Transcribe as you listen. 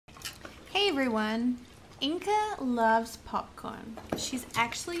everyone! Inca loves popcorn. She's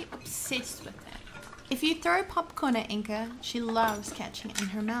actually obsessed with it. If you throw popcorn at Inca, she loves catching it in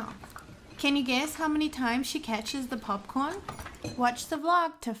her mouth. Can you guess how many times she catches the popcorn? Watch the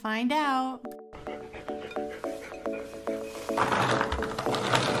vlog to find out.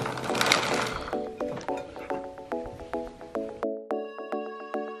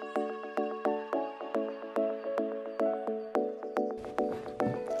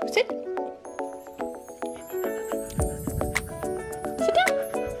 Sit. Sit down.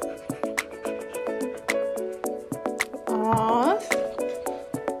 Aww.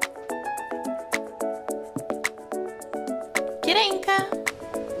 Get it, Inca.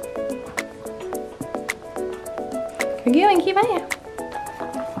 Pergi, Inky, vaya.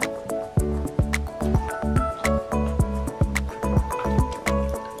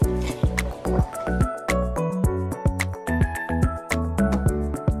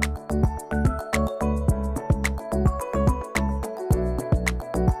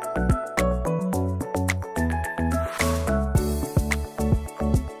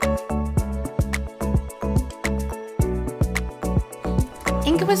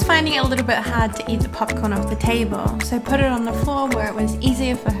 Inca was finding it a little bit hard to eat the popcorn off the table, so put it on the floor where it was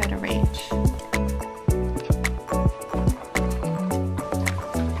easier for her to reach.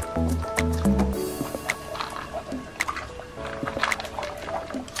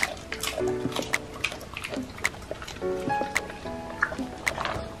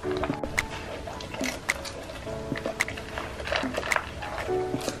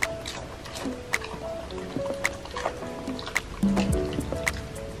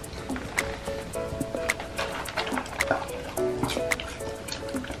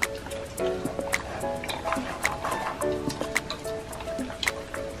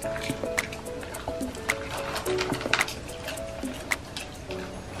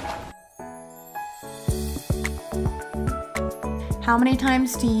 How many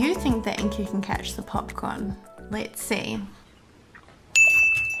times do you think that Inca can catch the popcorn? Let's see.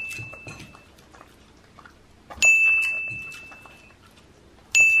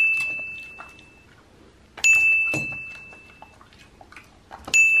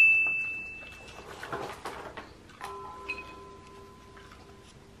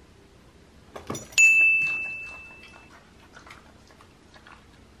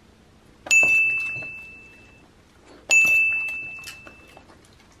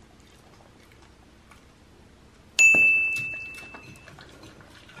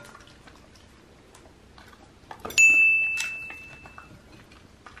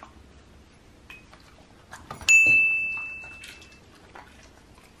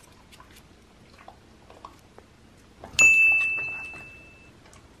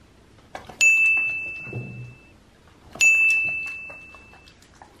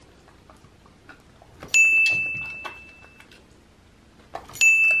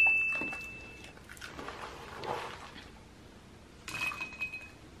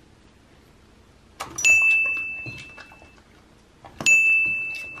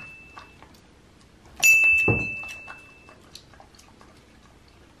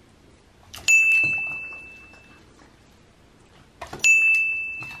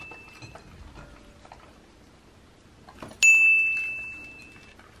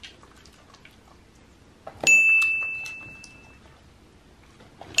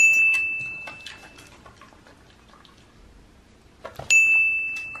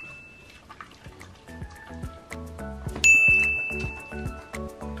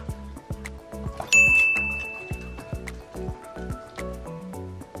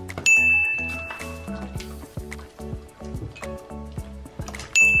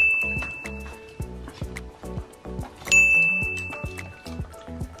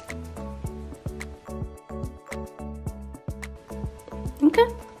 Inca?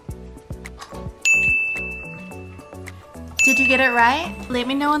 Did you get it right? Let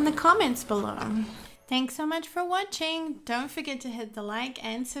me know in the comments below. Thanks so much for watching. Don't forget to hit the like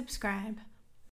and subscribe.